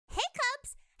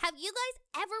you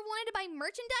guys ever wanted to buy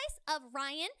merchandise of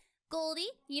Ryan, Goldy,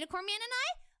 Unicorn Man, and I?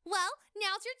 Well,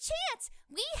 now's your chance.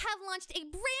 We have launched a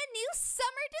brand new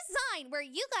summer design where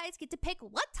you guys get to pick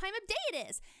what time of day it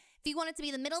is. If you want it to be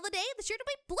the middle of the day, the shirt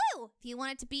will be blue. If you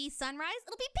want it to be sunrise,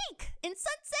 it'll be pink. And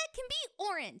sunset can be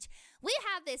orange. We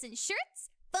have this in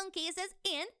shirts, phone cases,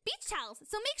 and beach towels.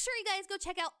 So make sure you guys go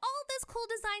check out all those cool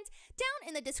designs down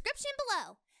in the description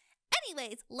below.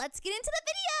 Anyways, let's get into the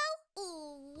video.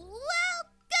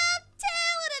 Welcome to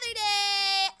another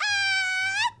day.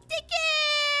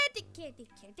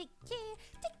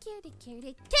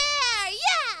 Daycare.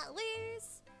 Yeah,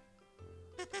 where's...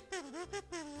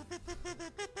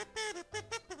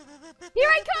 Here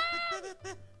I come!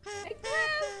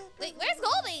 Wait, where's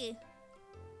Goldy?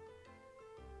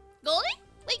 Goldy?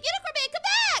 Wait, Unicorn Man, come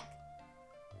back!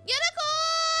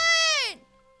 Unicorn!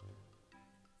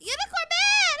 Unicorn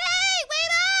Man, hey,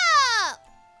 wait up!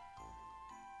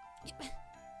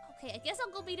 Okay, I guess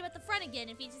I'll go meet him at the front again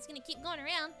if he's just gonna keep going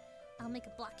around. I'll make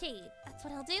a blockade. That's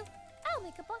what I'll do. I'll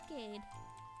make a blockade.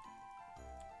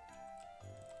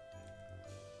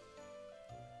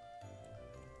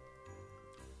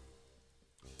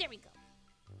 There we go.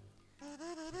 Hey!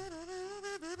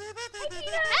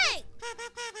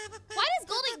 Why do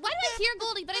I hear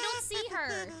Goldy, but I don't see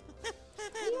her?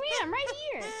 What do you mean? I'm right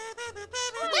here.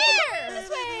 Where? This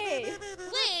way.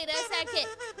 Wait a second.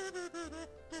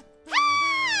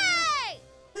 Hey!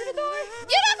 Through the door.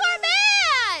 Unicorn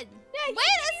Man! Yeah, Wait a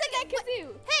second. Kazoo.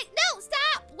 Hey, no,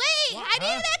 stop! Wait, What? I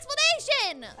need an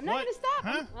explanation. I'm not What? gonna stop.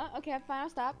 Huh? Okay, fine. I'll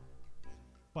stop.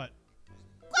 What?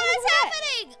 What is that?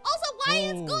 happening? Also, why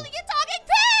is Whoa. Goldy a talking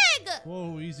pig?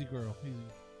 Whoa, easy girl, easy.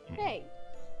 Hey.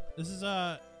 This is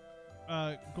Tina.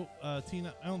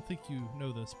 I don't think you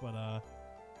know this, but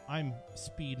I'm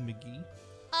Speed McGee.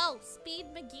 Oh, Speed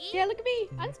McGee? Yeah, look at me.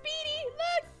 I'm Speedy.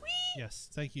 Look. Whee. Yes,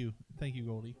 thank you,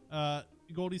 Goldie.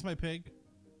 Goldie's my pig,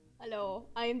 Hello.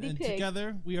 I am the and pig.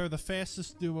 together we are the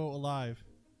fastest duo alive.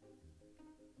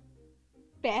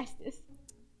 Fastest.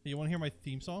 Hey, you want to hear my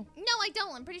theme song? No, I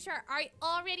don't. I'm pretty sure I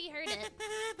already heard it.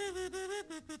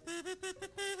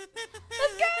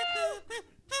 Let's go.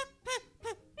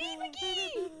 Speed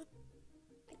McGee.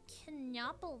 I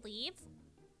cannot believe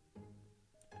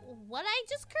what I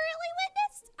just currently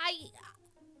witnessed.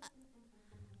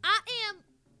 I am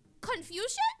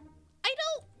confusion. I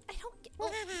don't get.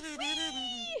 Well,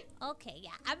 okay,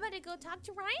 yeah. I'm gonna go talk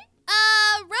to Ryan.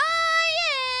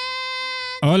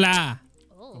 Ryan. Hola.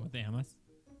 Oh, ¿Cómo te llamas?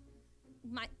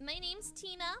 my name's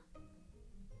Tina.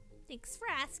 Thanks for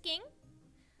asking.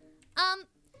 Have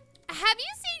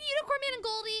you seen Unicorn Man and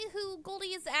Goldy? Who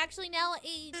Goldy is actually now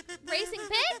a racing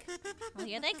pig? Well,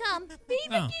 here they come. Speed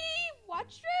Oh. McGee.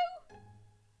 Watch through.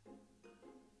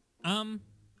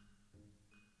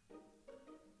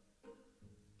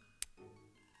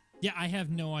 Yeah, I have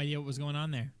no idea what was going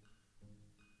on there.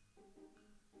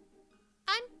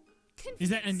 I'm confused. Is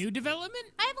that a new development?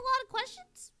 I have a lot of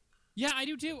questions. Yeah, I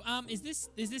do too. Is this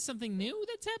something new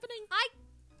that's happening?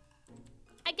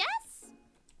 I guess.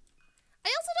 I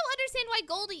also don't understand why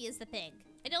Goldy is the pig.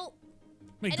 I don't.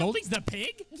 Wait, Goldie's the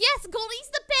pig? Yes, Goldy's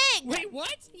the pig. Wait,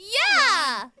 what?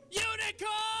 Yeah. Unicorn!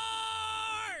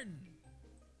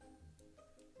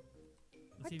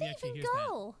 Let's Where'd see if he they actually even hears that.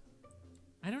 go?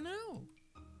 I don't know.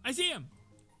 I see him.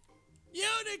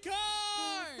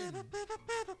 Unicorn!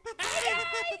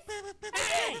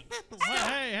 Hey!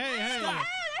 Hey! Hey! Stop.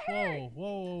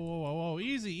 Whoa!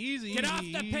 Easy, Get off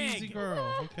the easy pig. girl.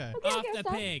 Okay. Okay, Off okay, the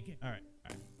stop. pig. All right.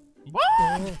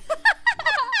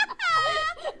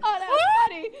 Oh, that was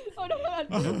funny. Oh, no.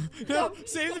 No,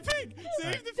 save the pig.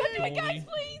 Save the Don't do pig. it, guys,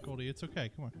 please. Goldie, it's okay.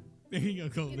 Come on. There you go, You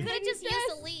Goldie. could have just Yes. used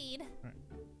the lead.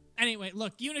 Anyway,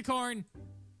 look, Unicorn.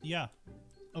 Yeah.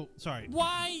 Oh, sorry.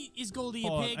 Why is Goldie a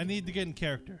Hold on, pig? I need to get in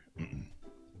character.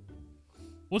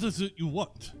 What is it you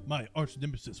want, my arch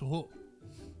nemesis? Oh.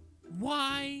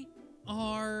 Why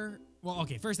are... Well,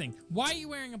 okay, first thing. Why are you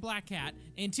wearing a black hat?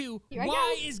 And two, Here I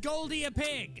why go. is Goldie a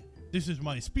pig? This is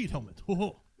my speed helmet.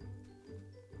 Oh.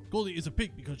 Goldie is a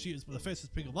pig because she is the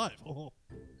fastest pig alive. Oh.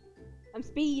 I'm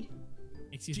Speed.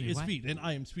 Excuse She me, is what? Speed, and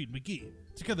I am Speed McGee.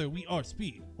 Together, we are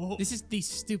Speed. Oh. This is the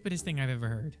stupidest thing I've ever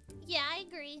heard. Yeah, I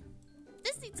agree.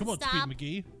 This needs Come to on, stop. Speed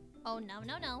McGee. Oh, no.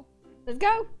 Let's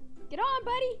go. Get on,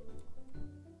 buddy.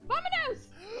 Vamonos.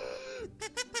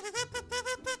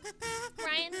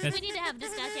 Ryan, That's- we need to have a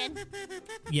discussion.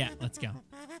 Yeah, let's go.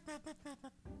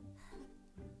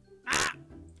 Ah!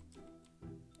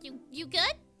 You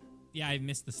good? Yeah, I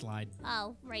missed the slide.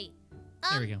 Oh, right.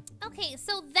 There we go. Okay,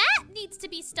 so that needs to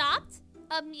be stopped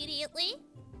immediately.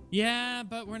 Yeah,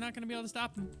 but we're not going to be able to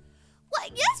stop him.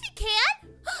 What? Yes, we can.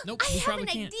 Nope, I we have probably an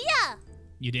can't. idea.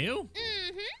 You do?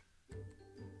 Mm-hmm.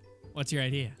 What's your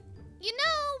idea? You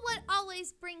know what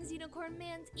always brings Unicorn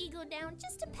Man's ego down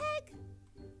just a peg?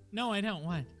 No, I don't.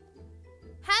 What?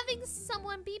 Having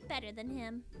someone be better than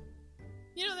him.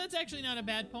 You know, that's actually not a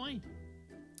bad point.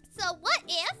 So what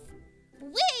if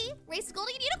we raced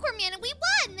Goldy and Unicorn Man and we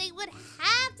won? They would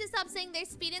have to stop saying they're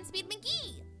Speed and Speed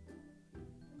McGee.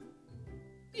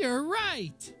 You're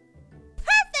right.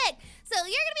 Perfect! So you're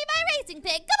gonna be my racing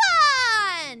pig.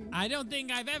 Come on! I don't think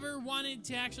I've ever wanted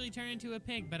to actually turn into a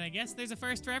pig, but I guess there's a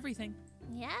first for everything.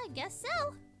 Yeah, I guess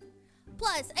so.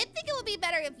 Plus, I think it would be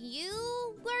better if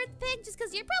you were the pig, just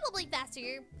because you're probably faster.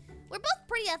 We're both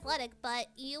pretty athletic, but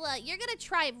you're gonna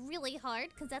try really hard,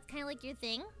 because that's kind of like your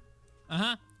thing.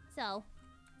 Uh-huh. So,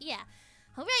 yeah.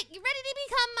 All right, you ready to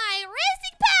become my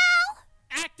racing pal?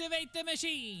 Activate the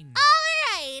machine. All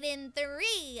right, in 3, 2,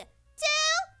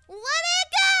 1,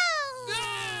 and go!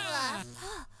 Ah!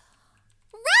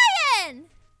 Ryan!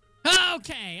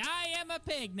 Okay, I am a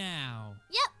pig now.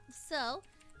 Yep, so,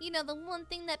 you know the one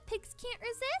thing that pigs can't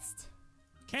resist?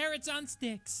 Carrots on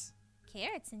sticks.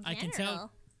 Carrots in general. I can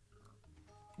tell.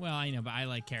 Well, I know, but I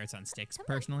like carrots on sticks, Come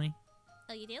on. personally.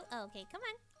 Oh, you do? Oh, okay, come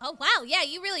on. Oh, wow, yeah,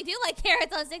 you really do like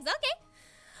carrots on sticks. Okay.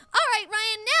 All right,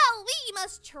 Ryan, now we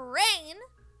must train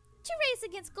to race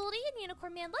against Goldy and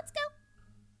Unicorn Man. Let's go.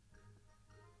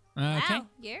 Okay. Wow,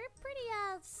 you're pretty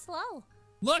slow.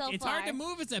 Look, so it's far. hard to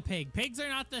move as a pig. Pigs are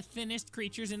not the thinnest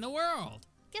creatures in the world.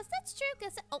 Guess that's true.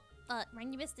 Oh,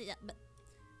 Ryan, you missed it.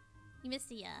 You missed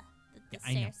the Yeah,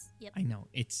 I know. stairs. Yep. I know.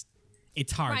 It's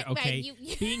hard, Right, okay? you-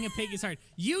 Being a pig is hard.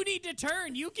 You need to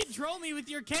turn. You control me with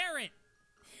your carrot.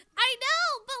 I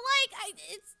know, but like,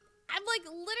 I'm like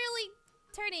literally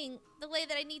turning the way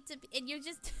that I need to be, and you're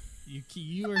just.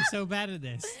 You are so bad at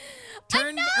this. I'm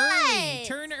Turn not. early.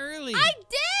 Turn early. I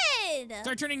did.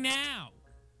 Start turning now.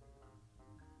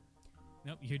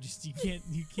 Nope, you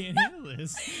can't handle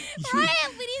this. Ryan,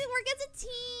 we need to work as a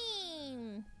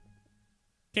team.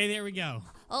 Okay, there we go.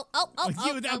 Oh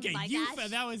Okay, my you gosh.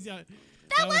 that was That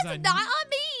was on not on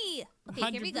me.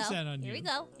 Okay, here we go. 100% on Here we you.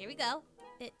 go. Here we go.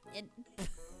 Ryan,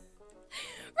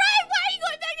 why are you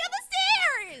going back down the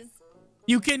stairs?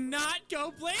 You cannot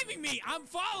go blaming me. I'm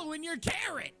following your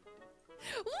carrot.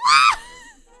 What?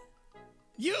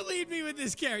 You lead me with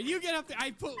this carrot. You get up there.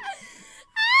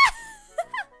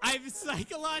 I've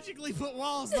psychologically put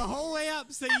walls the whole way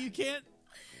up so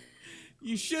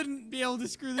you shouldn't be able to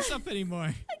screw this up anymore.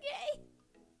 Okay.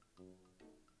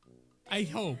 I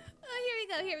hope.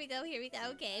 Oh, here we go.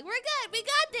 Okay, we're good. We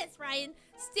got this, Ryan.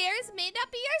 Stairs may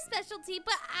not be your specialty,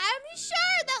 but I'm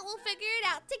sure that we'll figure it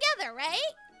out together,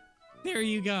 right? There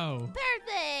you go.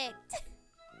 Perfect.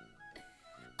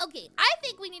 Okay, I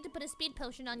think we need to put a speed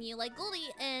potion on you like Goldy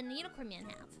and Unicorn Man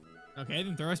have. Okay,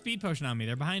 then throw a speed potion on me.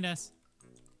 They're behind us.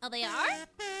 Oh, they are? Hey,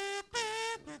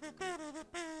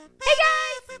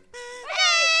 guys!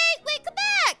 Hey! Wait, come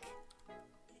back!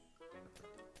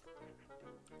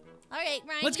 All right,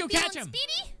 Ryan. Let's you go catch feeling him.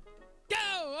 Speedy?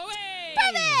 Go away!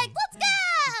 Perfect! Let's go!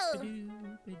 All All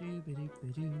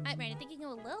right, Ryan, I think you can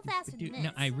go a little faster than this.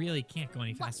 No, I really can't go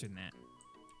any faster than that.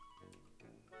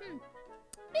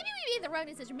 Maybe we made the wrong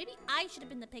decision. Maybe I should have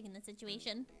been the pig in this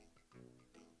situation.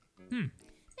 Maybe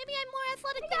I'm more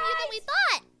athletic than you than we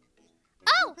thought.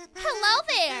 Oh, hello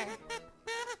there.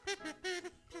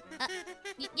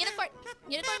 Unicorn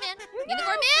Man.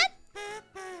 Unicorn Man?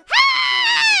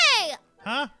 Hey!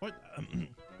 Huh? What?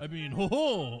 I mean, ho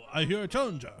ho! I hear a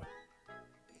challenger.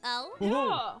 Oh? Ho ho!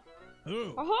 Oh.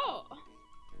 Hello. Oh.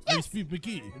 I'm Speed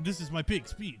McGee, and this is my pig,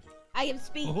 Speed. I am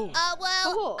Speed. Ho ho! Well,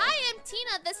 Oh. I am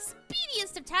Tina, the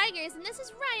speediest of tigers, and this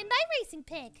is Ryan, my racing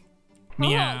pig. Oh,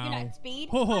 Meow. you're not Speed.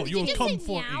 Ho ho! did You'll you come say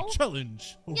for meow? a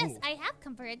challenge. Ho Yes, ho! I have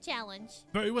come for a challenge.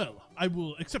 Very well. I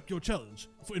will accept your challenge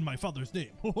in my father's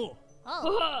name. Ho ho!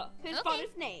 Oh, Oh, his Okay.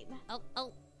 father's name. all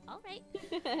right.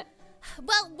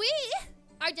 Well, we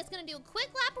are just going to do a quick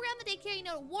lap around the daycare,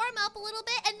 to warm up a little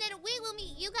bit, and then we will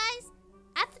meet you guys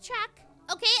at the track.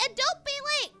 Okay, and don't be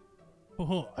late. Ho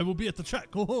ho! I will be at the track.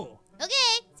 Ho ho!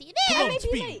 Okay, see you Come there. on, may be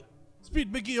Speed! late.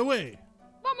 Speed McGee away!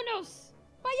 Vamonos.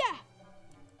 Vaya.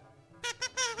 I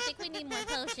think we need more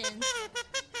potions.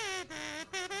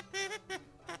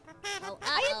 Oh,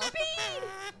 I am uh-oh. Speed.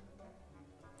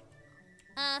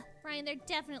 Ryan, they're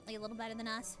definitely a little better than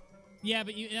us. Yeah,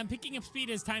 but I'm picking up speed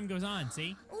as time goes on,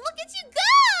 see? Look at you go!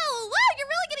 Wow, you're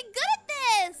really getting good at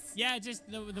this! Yeah, just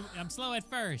I'm slow at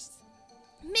first.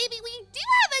 Maybe we do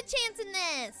have a chance in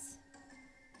this!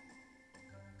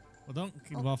 Well,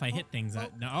 if I hit things,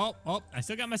 no. Oh, I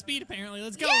still got my speed apparently.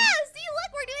 Let's go. Yeah, see,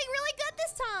 look, we're doing really good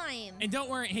this time! And don't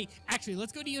worry. Hey, actually,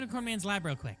 let's go to Unicorn Man's lab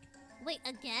real quick. Wait,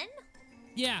 again?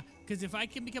 Yeah, because if I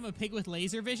can become a pig with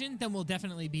laser vision, then we'll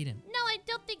definitely beat him. No, I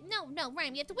don't think, no, no,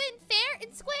 Ryan, we have to win fair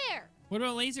and square. What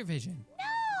about laser vision?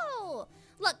 No!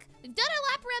 Look, we've done our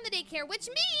lap around the daycare, which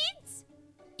means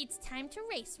it's time to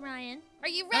race, Ryan. Are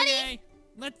you ready? Okay,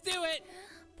 let's do it.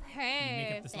 Perfect.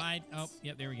 Make up the slide. Oh,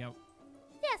 yep, there we go.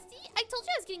 Yeah, see, I told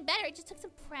you I was getting better. It just took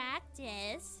some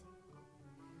practice.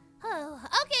 Oh,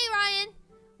 okay, Ryan.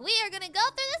 We are gonna go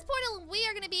through this portal and we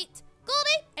are gonna beat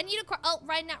Goldy and Unicorn. Oh,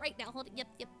 Ryan, not right now. Hold it. Yep,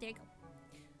 there you go.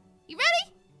 You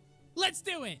ready? Let's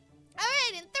do it. All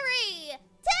right, in 3, 2,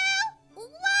 1,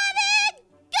 and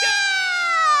go!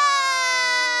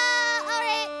 All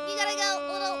right, you gotta go a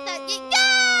little bit. Go!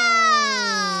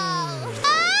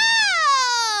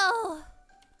 Oh!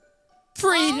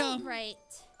 Freedom. All right.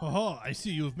 Oh, I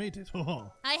see you have made it.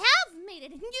 Oh, I have made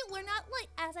it, and you were not late,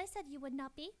 as I said you would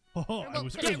not be. I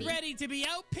was Get Get early. ready to be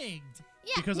outpigged.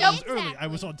 Yeah, Because no, I was early, I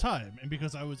was exactly. on time. And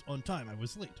because I was on time, I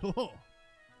was late. What?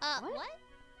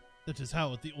 That is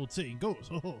how the old saying goes.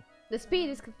 The speed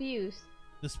is confused.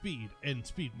 The speed and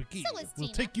Speed McGee So is will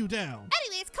Tina. take you down.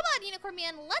 Anyways, come on, Unicorn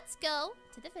Man, let's go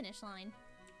to the finish line.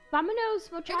 Vamonos,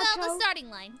 Or no, the muchacho. starting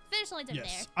line. Finish line's up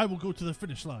Yes, I will go to the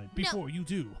finish line before you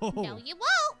do. there. No, you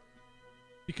won't.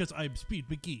 Because I'm Speed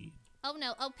McGee. Oh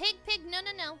no. Oh, pig. No.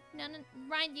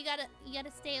 Ryan, you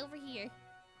gotta stay over here.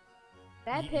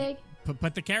 Bad pig.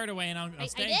 Put the carrot away and I'll I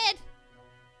stay. did.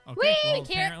 Okay, Whee! well, The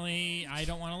carrot. apparently I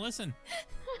don't want to listen.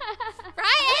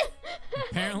 Ryan!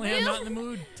 Apparently I'm not in the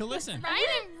mood to listen. Ryan,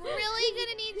 I'm really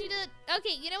gonna need you to.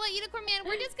 Okay, you know what, Unicorn Man?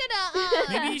 We're just gonna.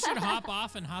 Maybe you should hop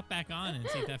off and hop back on and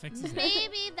see if that fixes it.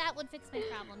 Maybe that would fix my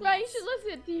problem. Right, you yes. should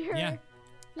listen to your, Yeah.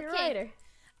 your Okay. rider.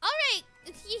 All right,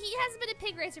 he hasn't been a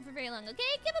pig racer for very long. Okay,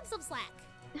 give him some slack.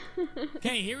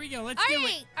 Okay, here we go. Let's All do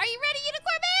right, it. are you ready,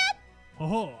 Unicorn Man?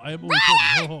 I am always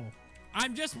ready.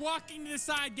 I'm just walking to the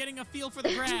side, getting a feel for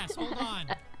the grass. Hold on.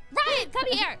 Ryan, come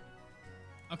here.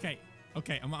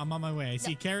 Okay, I'm on my way. I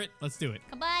see carrot. Let's do it.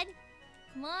 Come on,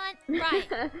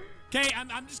 Ryan. Okay,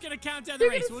 I'm just gonna count down the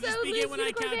You're race. gonna We'll just so begin lose when I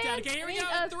Unicorn count down. Man. Okay, here we Wait,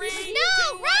 go. 3, 2,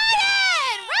 No, 1,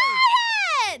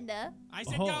 Ryan! go! I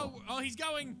said Oh. go. Oh, he's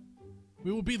going.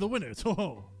 We will be the winners.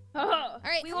 Oh, All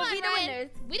right, we come will on, be the Ryan.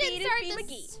 winners. We didn't Speed start is this.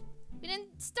 McGee. We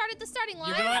didn't start at the starting line.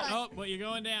 You're going. but- Oh, well, you're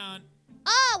going down.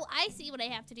 Oh, I see what I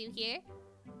have to do here.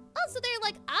 Oh, so there are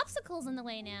like obstacles in the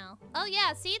way now. Oh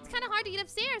yeah, see, it's kind of hard to get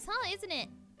upstairs, huh? Isn't it?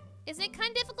 Isn't it kind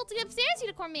of difficult to get upstairs,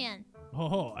 Unicorn Man?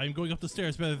 I'm going up the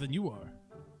stairs better than you are.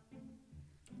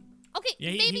 Okay,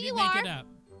 Yeah, maybe he you did make are. it up.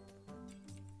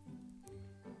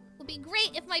 Would be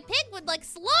great if my pig would like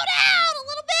slow down a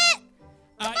little bit.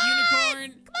 Come on!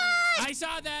 Unicorn. Come on! I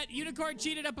saw that. Unicorn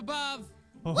cheated up above.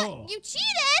 What? You cheated?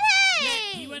 Yeah,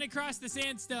 Hey! he went across the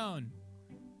sandstone.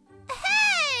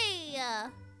 Hey!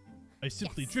 I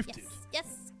simply Yes, drifted. Yes.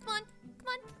 Come on.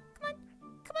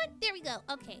 There we go.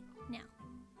 Okay, now.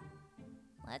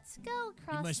 Let's go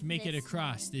across. You must make it this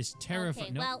across one. this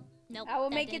terrifying. Okay, well, nope. I will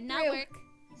that make did it not through. work.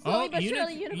 Slowly but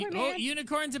surely, Unicorn Man.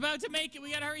 Unicorn's about to make it.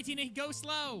 We gotta hurry, Tina. Go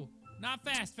slow. Not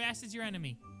fast. Fast is your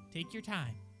enemy. Take your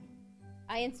time.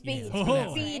 I am speed. Yeah, let's go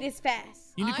that way. Speed is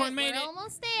fast. Unicorn All right, made we're it.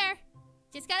 almost there.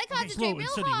 Just gotta Slow concentrate and real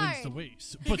steady hard. wins the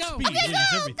race. Here But you go. speed Okay, wins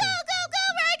go, everything. Ryan,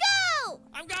 go!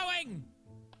 I'm going.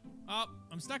 Oh,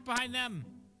 I'm stuck behind them.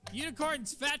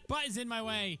 Unicorn's fat butt is in my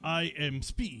way. I am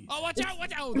Speed. Oh, watch out.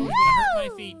 Oh, those would have hurt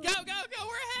my feet. Go. We're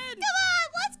ahead. Come on,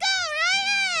 let's go,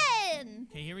 Ryan!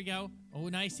 Okay, here we go. Oh,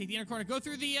 nice. Take the inner corner. Go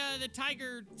through the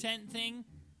tiger tent thing.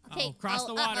 Okay. Oh, cross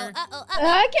the water.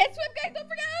 I can't swim, guys. Don't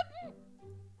forget.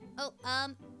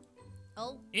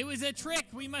 Oh. It was a trick.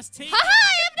 We must take Haha,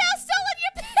 I have now stolen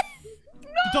your pig!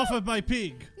 Get off of my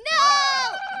pig. No!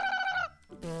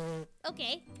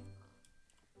 Okay.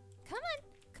 Come on,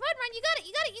 Ryan, you got it.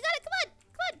 Come on.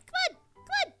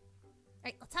 All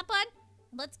right, let's hop on.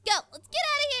 Let's go. Let's get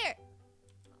out of here.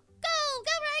 Go,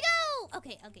 Ryan, go.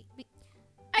 Okay.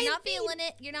 You're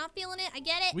not feeling it. I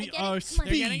get it. We I get are it. Come on.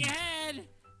 They're speed. getting ahead.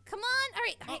 Come on. All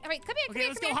right. Come here. Okay,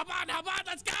 let's go. Come here. Hop on.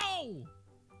 Let's go. All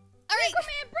right.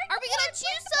 Are we gonna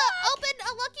choose to open a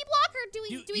lucky block or do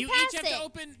we You pass each have it? to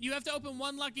open. You have to open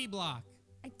one lucky block.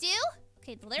 I do.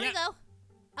 Okay. Well, there we Yeah. go.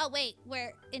 Oh wait,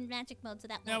 we're in magic mode, so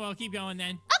that No, won't. well, keep going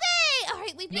then. Okay. All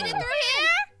right. We've made it through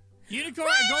here. Unicorn,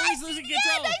 Ryan, I Goldy's see losing the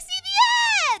control. end. I see the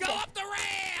end. Go up the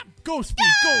ramp. Go,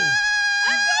 Speed, go.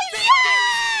 I'm going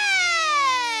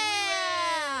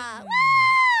yeah! Woo!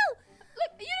 Woo!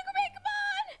 Look, Unicorn Man, come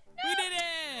on. We did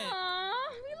it. Aw,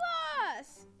 we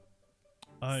lost.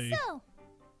 I So,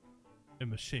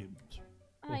 am ashamed.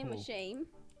 I'm Oh. ashamed.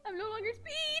 I'm no longer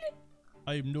speed.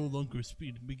 I am no longer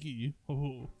Speed McGee.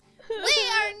 Oh. we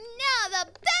are now the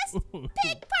best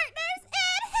pig partners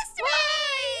in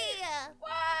history!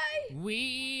 Why?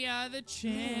 We are the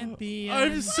champions.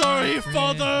 I'm sorry, my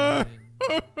Father. friend.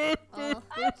 Oh, Oh.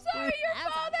 I'm sorry, your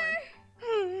That's father.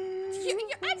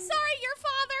 I'm sorry, your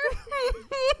father.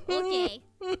 Okay.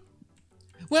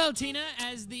 Well, Tina,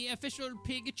 as the official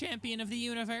pig champion of the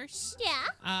universe, Yeah.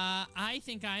 I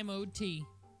think I'm owed tea.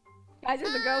 Guys,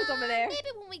 there's a ghost over there. Maybe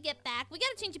when we get back. We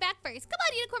gotta change you back first. Come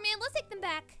on, Unicorn Man. Let's take them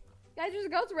back. Guys, there's a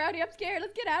ghost around here. I'm scared.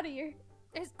 Let's get out of here.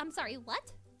 I'm sorry,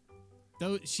 what?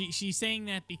 Though she's saying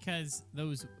that because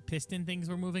those piston things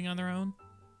were moving on their own.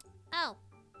 Oh.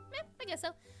 I guess so.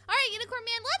 All right, Unicorn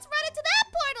Man, let's run into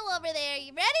that portal over there.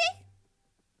 You ready?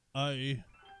 I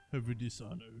have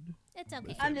dishonored. It's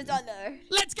okay. I'm just on there.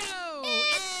 Let's go!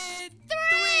 In In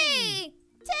 3,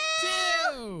 2,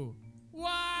 2, 1.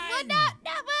 Well, not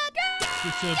go!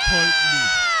 Disappoint me.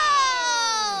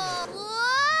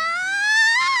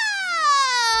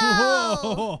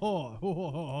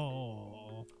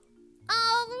 Whoa!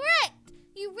 All right.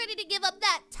 You ready to give up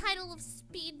that title of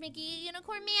Speed McGee,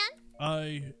 Unicorn Man?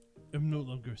 I am no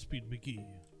longer Speed McGee.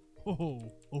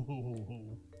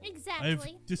 Exactly.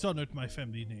 I've dishonored my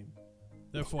family name.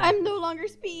 Therefore, I'm no longer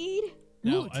Speed.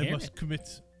 now Ooh, I carrot. must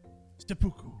commit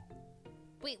seppuku.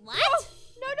 Wait, what?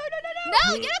 No.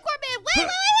 No, Unicorn Man,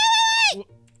 wait.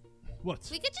 What?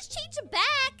 We could just change him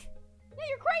back. No,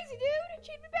 you're crazy, dude.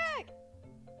 Change me back.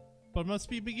 But I'm not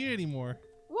Speed McGee anymore.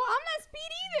 Well, I'm not Speed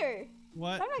either.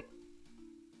 What? I'm like,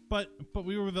 But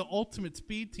we were the ultimate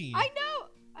speed team. I know.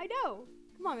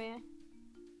 Come on, man.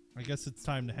 I guess it's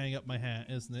time to hang up my hat,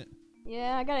 isn't it?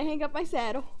 Yeah, I gotta hang up my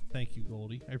saddle. Thank you,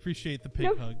 Goldy. I appreciate the pig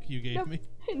Nope. hug you gave Nope. me.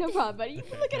 No problem, buddy.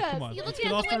 Okay, Look at us. come on. You Let's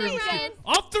looking get out off the the window, Rubik's Cube. Ryan?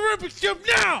 Off the Rubik's Cube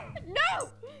now! No.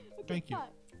 Okay, Thank you. fine.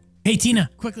 Hey, Tina,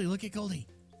 quickly look at Goldie.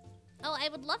 Oh, I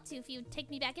would love to if you would take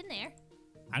me back in there.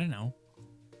 I don't know.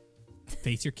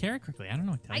 Face your carrot quickly. I don't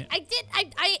know what to tell you. I did.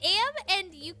 I am,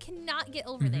 and you cannot get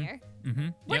over there. Mm-hmm.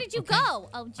 Where did you go?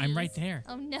 Oh, geez. I'm right there.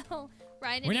 Oh, no.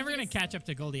 Ryan, We're never going to catch up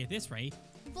to Goldie at this rate.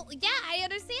 Well, yeah, I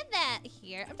understand that.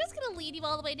 Here, I'm just going to lead you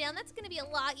all the way down. That's going to be a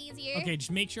lot easier. Okay,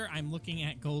 just make sure I'm looking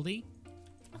at Goldie.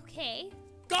 Okay.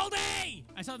 Goldie!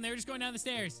 I saw them. They were just going down the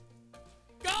stairs.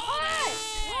 Goldie!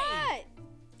 What?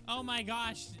 Oh, my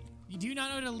gosh. You do not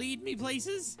know how to lead me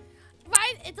places?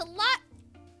 Ryan, it's a lot.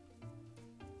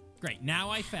 Great. Now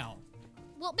I fell.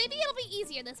 Well, maybe it'll be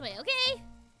easier this way, okay?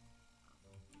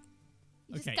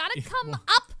 You Okay. just got to come Well-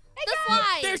 up the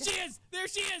slide. There she is! There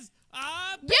she is!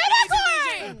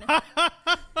 Unicorn!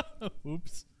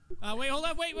 Oops. Wait, hold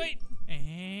up. Wait.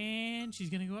 And she's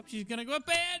going to go up. She's going to go up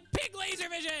and pig laser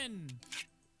vision!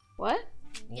 What?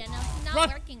 Yeah, no, it's not Run.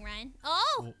 working, Ryan.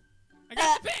 Oh! Oh. I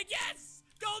got the pig! Yes!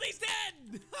 Goldie's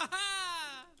dead!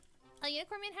 Oh,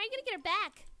 Unicorn Man, how are you going to get her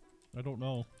back? I don't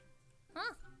know.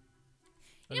 Huh?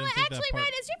 I You know didn't what? think that Actually, part-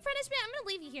 Ryan, as your punishment, I'm going to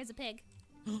leave you here as a pig.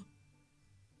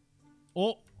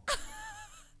 Oh.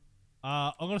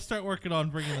 I'm gonna start working on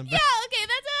bringing them Yeah, back. okay,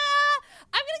 that's,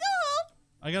 I'm going to go home.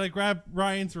 I gotta grab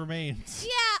Ryan's remains.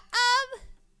 Yeah,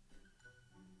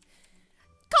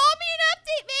 call me and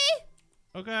update me.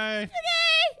 Okay. Okay,